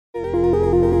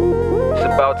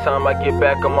About time I get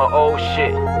back on my old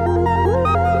shit.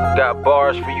 Got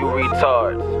bars for you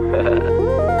retards.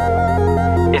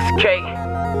 It's K.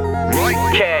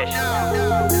 Cash.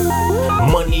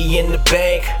 Money in the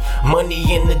bank,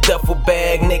 money in the duffel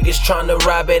bag. Niggas tryna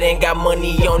rob it, ain't got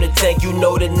money on the tank. You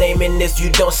know the name, and if you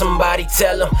don't, somebody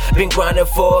tell them. Been grinding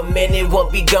for a minute,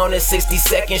 won't be gone in 60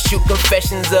 seconds. Shoot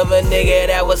confessions of a nigga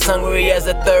that was hungry as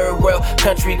a third world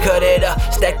country. Cut it up,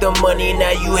 stack the money,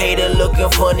 now you hater looking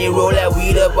funny. Roll that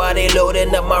weed up while they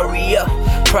loading up my re-up.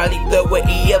 Probably throw a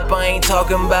E up, I ain't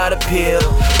talking about a pill.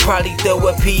 Probably throw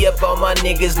a P up, all my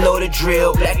niggas know the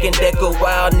drill. Black and Decker,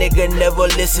 wild nigga, never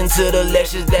listen to the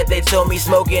lectures that they told me.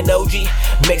 Smoking OG,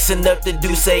 mixing up the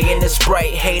Douce and the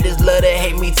Sprite. Haters love to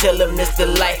hate me, tell them this the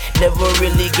light. Never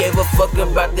really gave a fuck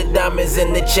about the diamonds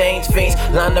and the change. Fiends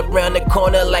line up round the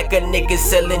corner like a nigga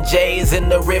selling J's. In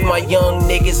the rib, my young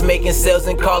niggas making sales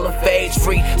and call them fades.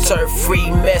 Free, surf free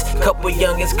mess, couple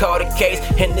youngins caught a case.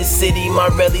 In the city, my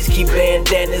rallies keep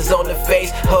bandanas on the face.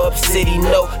 Hub City,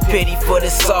 no pity for the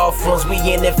soft ones. We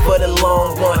in it for the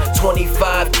long run.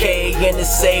 25K in the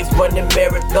safe, running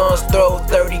marathons. Throw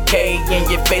 30K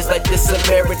in your face like this a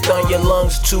marathon. Your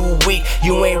lungs too weak,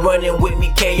 you ain't running with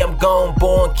me, K. I'm gone,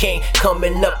 born king.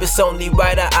 Coming up, it's only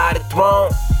right I out the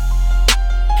throne.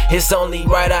 It's only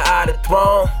right I out the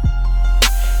throne.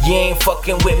 You ain't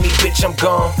fucking with me, bitch, I'm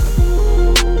gone.